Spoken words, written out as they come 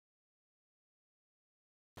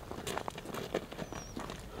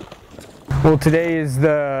Well, today is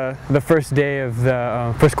the first day of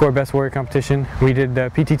the First Corps Best Warrior competition. We did the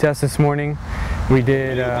PT test this morning. We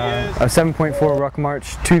did a 7.4 ruck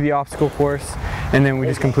march to the obstacle course, and then we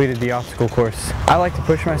just completed the obstacle course. I like to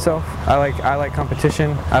push myself. I like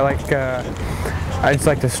competition. I just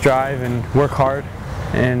like to strive and work hard,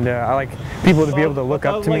 and I like people to be able to look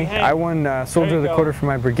up to me. I won Soldier of the Quarter for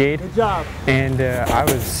my brigade, and I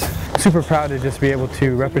was super proud to just be able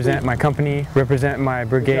to represent my company, represent my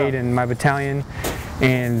brigade and my battalion,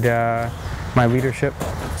 and my leadership.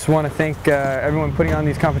 Just want to thank everyone putting on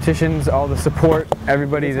these competitions, all the support,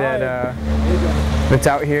 everybody that's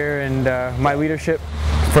out here, and my leadership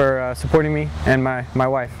for supporting me, and my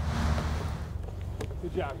wife.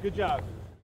 Good job, good job.